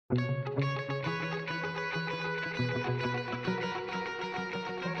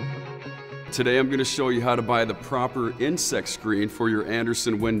Today I'm going to show you how to buy the proper insect screen for your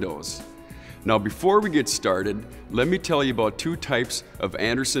Andersen Windows. Now before we get started, let me tell you about two types of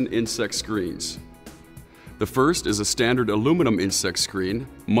Andersen insect screens. The first is a standard aluminum insect screen,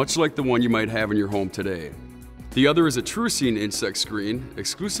 much like the one you might have in your home today. The other is a TruScene insect screen,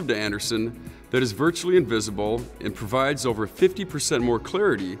 exclusive to Andersen, that is virtually invisible and provides over 50% more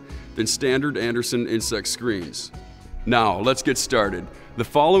clarity than standard Andersen insect screens. Now, let's get started. The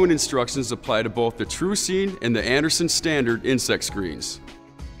following instructions apply to both the TruScene and the Andersen standard insect screens.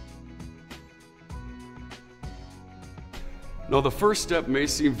 Now, the first step may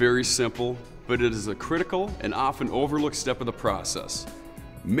seem very simple, but it is a critical and often overlooked step of the process.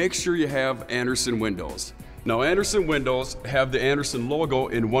 Make sure you have Andersen Windows. Now, Andersen Windows have the Andersen logo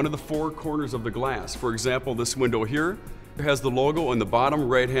in one of the four corners of the glass. For example, this window here has the logo in the bottom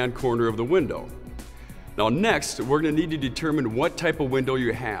right-hand corner of the window. Now next, we're going to need to determine what type of window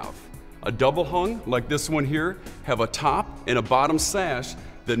you have. A double hung, like this one here, have a top and a bottom sash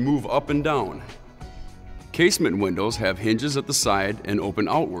that move up and down. Casement windows have hinges at the side and open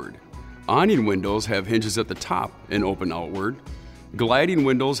outward. Awning windows have hinges at the top and open outward. Gliding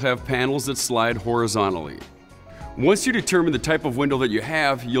windows have panels that slide horizontally. Once you determine the type of window that you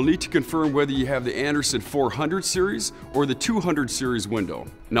have, you'll need to confirm whether you have the Andersen 400 series or the 200 series window.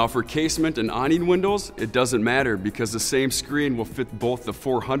 Now for casement and awning windows, it doesn't matter because the same screen will fit both the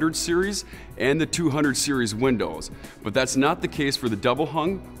 400 series and the 200 series windows, but that's not the case for the double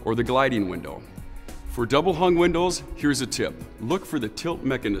hung or the gliding window. For double hung windows, here's a tip. Look for the tilt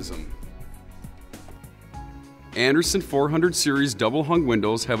mechanism. Andersen 400 series double hung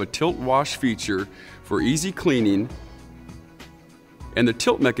windows have a tilt wash feature for easy cleaning, and the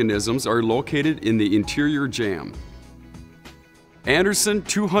tilt mechanisms are located in the interior jamb. Andersen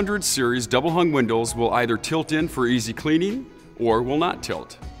 200 series double hung windows will either tilt in for easy cleaning or will not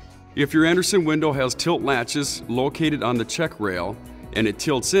tilt. If your Andersen window has tilt latches located on the check rail and it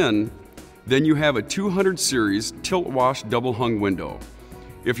tilts in, then you have a 200 series tilt wash double hung window.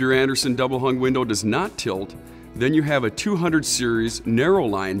 If your Andersen double hung window does not tilt, then you have a 200 series narrow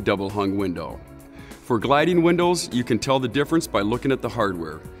line double hung window. For gliding windows, you can tell the difference by looking at the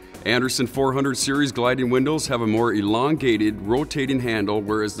hardware. Andersen 400 series gliding windows have a more elongated rotating handle,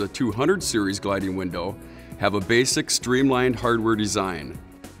 whereas the 200 series gliding window have a basic streamlined hardware design.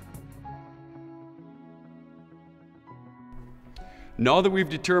 Now that we've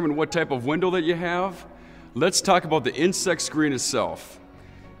determined what type of window that you have, let's talk about the insect screen itself.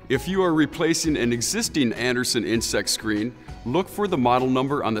 If you are replacing an existing Andersen insect screen, look for the model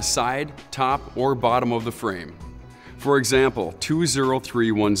number on the side, top, or bottom of the frame. For example,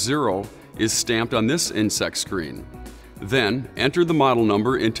 20310 is stamped on this insect screen. Then, enter the model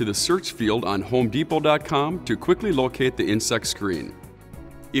number into the search field on HomeDepot.com to quickly locate the insect screen.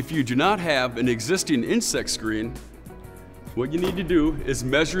 If you do not have an existing insect screen, what you need to do is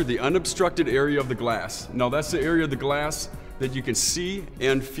measure the unobstructed area of the glass. Now that's the area of the glass that you can see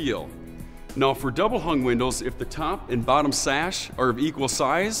and feel. Now for double hung windows, if the top and bottom sash are of equal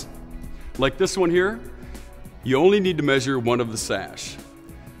size, like this one here, you only need to measure one of the sash.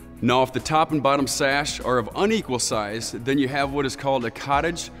 Now if the top and bottom sash are of unequal size, then you have what is called a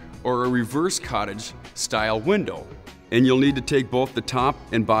cottage or a reverse cottage style window. And you'll need to take both the top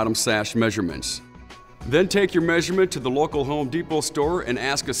and bottom sash measurements. Then take your measurement to the local Home Depot store and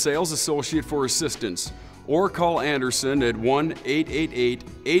ask a sales associate for assistance, or call Andersen at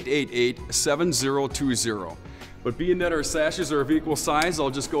 1-888-888-7020. But being that our sashes are of equal size, I'll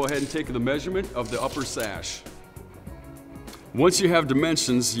just go ahead and take the measurement of the upper sash. Once you have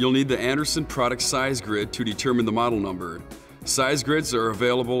dimensions, you'll need the Andersen product size grid to determine the model number. Size grids are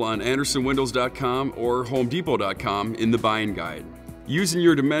available on AndersenWindows.com or HomeDepot.com in the buying guide. Using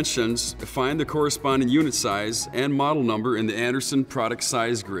your dimensions, find the corresponding unit size and model number in the Andersen product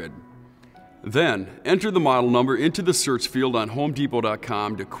size grid. Then, enter the model number into the search field on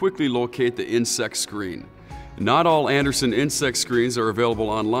HomeDepot.com to quickly locate the insect screen. Not all Andersen insect screens are available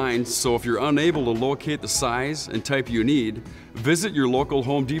online, so if you're unable to locate the size and type you need, visit your local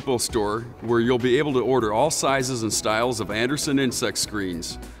Home Depot store where you'll be able to order all sizes and styles of Andersen insect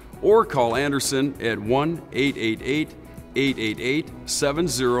screens. Or call Andersen at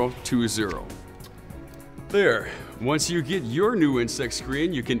 1-888-888-7020. There. Once you get your new insect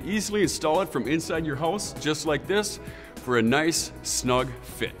screen, you can easily install it from inside your house, just like this, for a nice, snug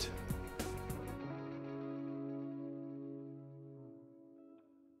fit.